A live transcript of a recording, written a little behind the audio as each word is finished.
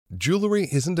Jewelry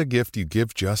isn't a gift you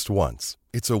give just once.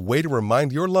 It's a way to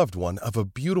remind your loved one of a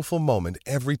beautiful moment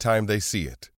every time they see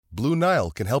it. Blue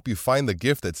Nile can help you find the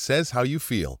gift that says how you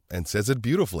feel and says it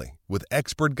beautifully, with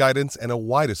expert guidance and a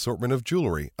wide assortment of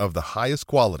jewelry of the highest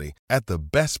quality at the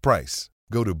best price.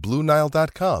 Go to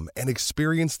BlueNile.com and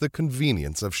experience the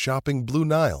convenience of shopping Blue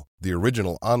Nile, the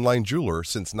original online jeweler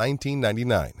since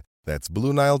 1999. That's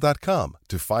BlueNile.com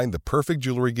to find the perfect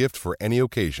jewelry gift for any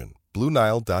occasion.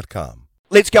 BlueNile.com.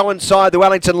 Let's go inside the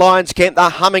Wellington Lions camp. They're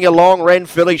humming along.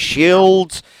 Ranfurly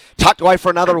Shields tucked away for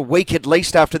another week at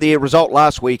least after their result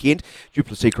last weekend.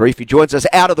 Duplessis Kirifi joins us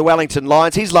out of the Wellington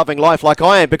Lions. He's loving life like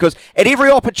I am because at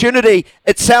every opportunity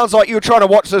it sounds like you're trying to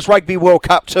watch this Rugby World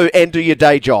Cup too and do your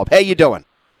day job. How you doing?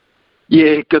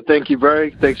 Yeah, good. Thank you,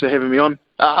 bro. Thanks for having me on.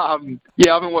 I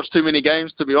haven't watched too many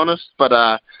games to be honest,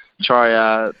 but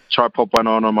try pop one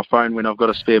on my phone when I've got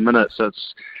a spare minute. So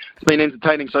it's been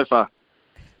entertaining so far.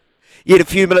 You had a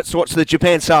few minutes to watch the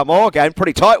Japan-Samoa game.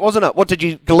 Pretty tight, wasn't it? What did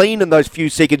you glean in those few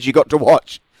seconds you got to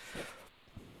watch?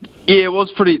 Yeah, it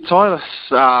was pretty tight.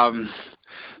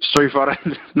 Street fighter,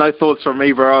 no thoughts from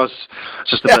me, bro. I was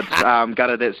just a bit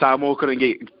gutted that Samoa couldn't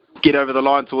get over the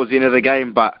line towards the end of the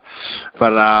game, but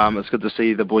it's good to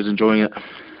see the boys enjoying it.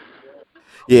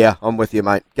 Yeah, I'm with you,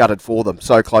 mate. Gutted for them.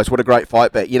 So close. What a great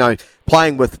fight. But,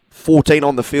 playing with 14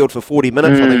 on the field for 40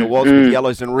 minutes, I think it was, with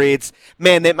yellows and reds,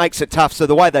 man, that makes it tough. So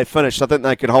the way they finished, I think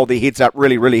they could hold their heads up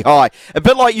really, really high. A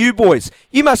bit like you boys.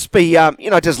 You must be,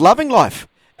 just loving life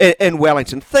in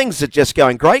Wellington. Things are just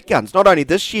going great guns. Not only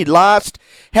this year, last.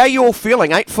 How are you all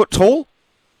feeling? 8 foot tall?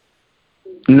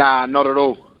 Nah, not at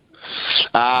all.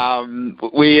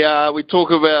 We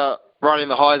talk about running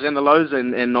the highs and the lows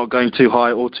and not going too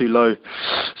high or too low.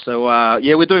 So,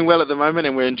 we're doing well at the moment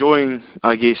and we're enjoying,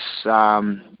 I guess,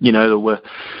 the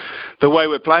way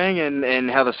we're playing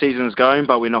and how the season's going,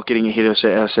 but we're not getting ahead of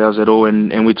ourselves at all.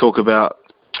 And we talk about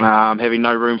having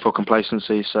no room for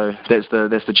complacency. So that's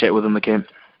the chat within the camp.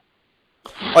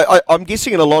 I'm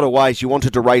guessing in a lot of ways you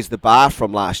wanted to raise the bar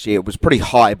from last year. It was a pretty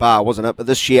high bar, wasn't it? But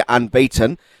this year,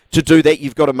 unbeaten. To do that,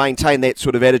 you've got to maintain that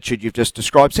sort of attitude you've just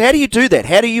described. So how do you do that?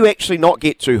 How do you actually not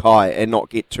get too high and not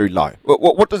get too low?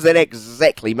 What does that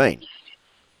exactly mean?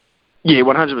 Yeah,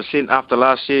 100% after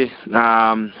last year.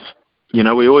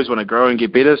 We always want to grow and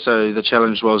get better. So the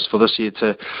challenge was for this year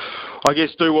to, I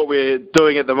guess, do what we're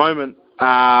doing at the moment.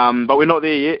 But we're not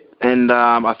there yet. And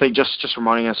I think just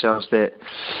reminding ourselves that,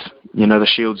 the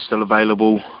shield's still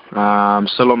available,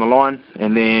 still on the line,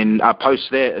 and then post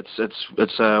that,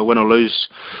 it's a win or lose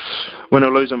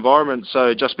environment.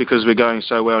 So just because we're going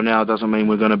so well now doesn't mean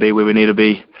we're going to be where we need to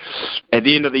be at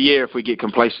the end of the year if we get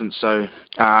complacent. So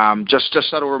just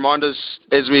subtle reminders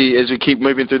as we keep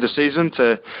moving through the season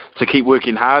to keep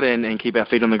working hard and keep our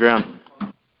feet on the ground.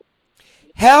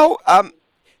 How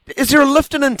is there a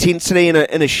lift in intensity in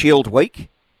a Shield week?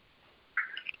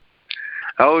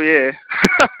 Oh yeah.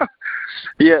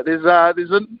 Yeah,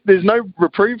 there's no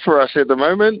reprieve for us at the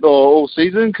moment or all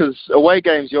season because away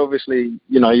games you obviously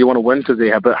you want to win because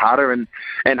they're a bit harder and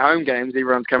home games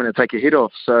everyone's coming to take your head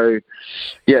off. So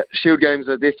yeah, Shield games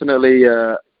are definitely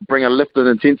bring a lift in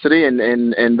intensity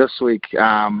and this week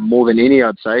more than any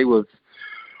I'd say with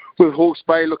Hawke's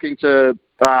Bay looking to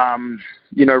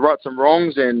right some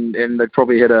wrongs and they've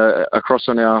probably had a cross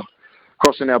on our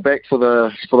back for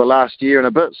the last year and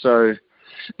a bit. So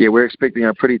yeah, we're expecting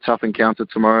a pretty tough encounter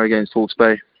tomorrow against Hawke's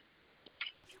Bay.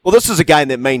 Well, this is a game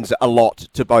that means a lot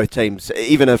to both teams,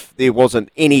 even if there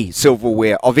wasn't any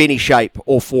silverware of any shape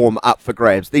or form up for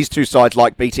grabs. These two sides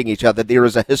like beating each other. There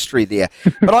is a history there.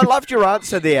 But I loved your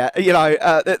answer there,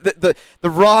 the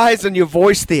rise in your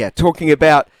voice there, talking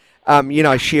about,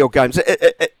 Shield games.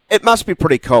 It must be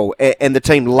pretty cool, and the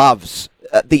team loves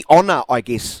the honour, I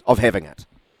guess, of having it.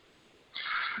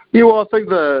 Yeah, well, I think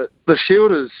the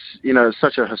Shield is,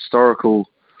 such a historical,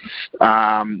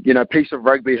 piece of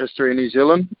rugby history in New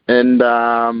Zealand, and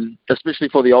especially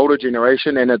for the older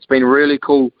generation. And it's been really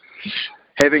cool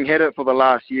having had it for the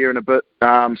last year and a bit,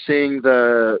 seeing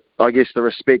the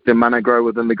respect and mana grow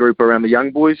within the group around the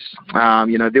young boys.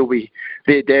 There'll be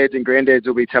their dads and granddads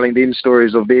will be telling them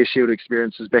stories of their Shield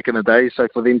experiences back in the day. So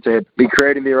for them to be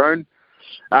creating their own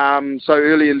so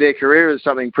early in their career is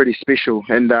something pretty special.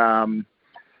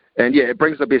 And yeah, it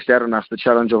brings the best out in us. The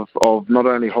challenge of not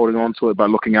only holding on to it, but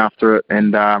looking after it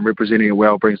and representing it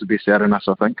well brings the best out in us,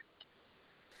 I think.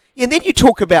 Yeah, and then you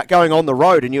talk about going on the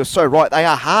road, and you're so right, they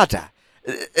are harder.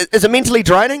 Is it mentally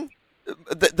draining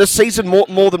this season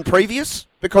more than previous?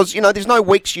 Because, there's no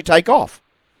weeks you take off.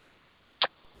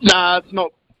 Nah, it's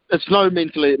not. it's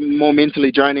more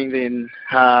mentally draining than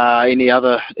any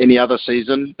other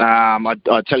season.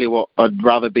 I tell you what, I'd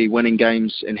rather be winning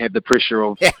games and have the pressure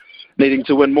of needing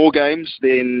to win more games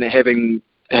than having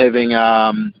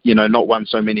not won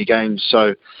so many games.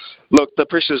 So, look, the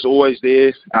pressure's always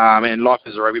there, and life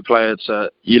as a rugby player,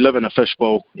 you live in a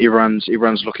fishbowl.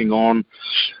 Everyone's looking on,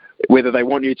 whether they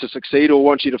want you to succeed or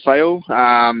want you to fail.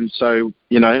 So,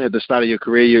 at the start of your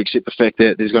career, you accept the fact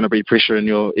that there's going to be pressure in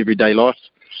your everyday life.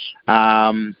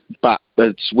 But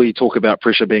we talk about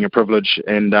pressure being a privilege,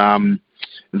 and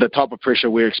the type of pressure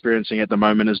we're experiencing at the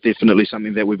moment is definitely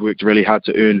something that we've worked really hard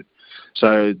to earn.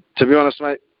 So, to be honest,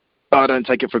 mate, I don't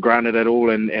take it for granted at all,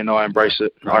 and I embrace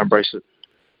it. I embrace it.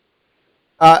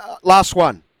 Last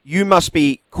one. You must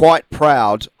be quite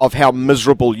proud of how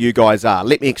miserable you guys are.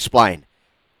 Let me explain.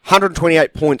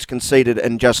 128 points conceded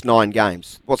in just 9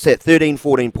 games. What's that? 13,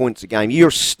 14 points a game.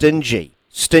 You're stingy.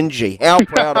 Stingy. How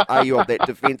proud are you of that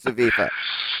defensive effort?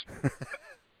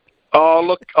 Oh,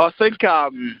 look, I think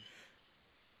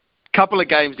couple of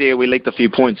games there we leaked a few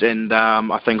points, and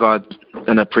I think I,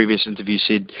 in a previous interview,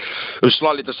 said it was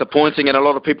slightly disappointing, and a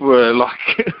lot of people were like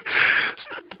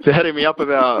hitting me up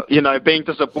about being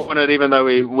disappointed even though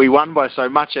we won by so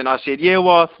much, and I said, yeah,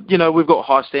 well, we've got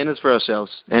high standards for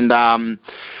ourselves, and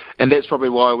that's probably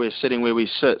why we're sitting where we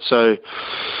sit. So,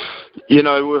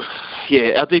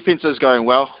 our defense is going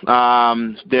well.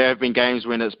 There have been games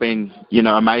when it's been,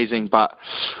 amazing, but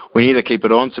we need to keep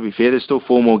it on, to be fair. There's still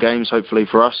 4 more games, hopefully,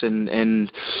 for us.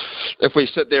 And if we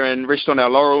sit there and rest on our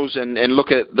laurels and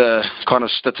look at the kind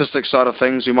of statistics side of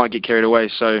things, we might get carried away.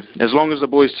 So as long as the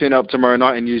boys turn up tomorrow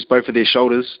night and use both of their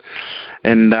shoulders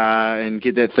and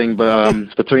get that thing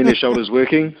between their shoulders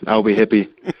working, I'll be happy.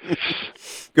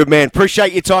 Good man.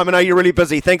 Appreciate your time. I know you're really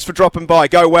busy. Thanks for dropping by.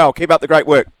 Go well. Keep up the great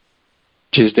work.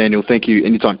 Cheers, Daniel. Thank you.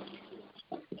 Anytime.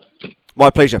 My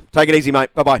pleasure. Take it easy,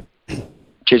 mate. Bye-bye.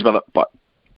 Cheers, brother. Bye.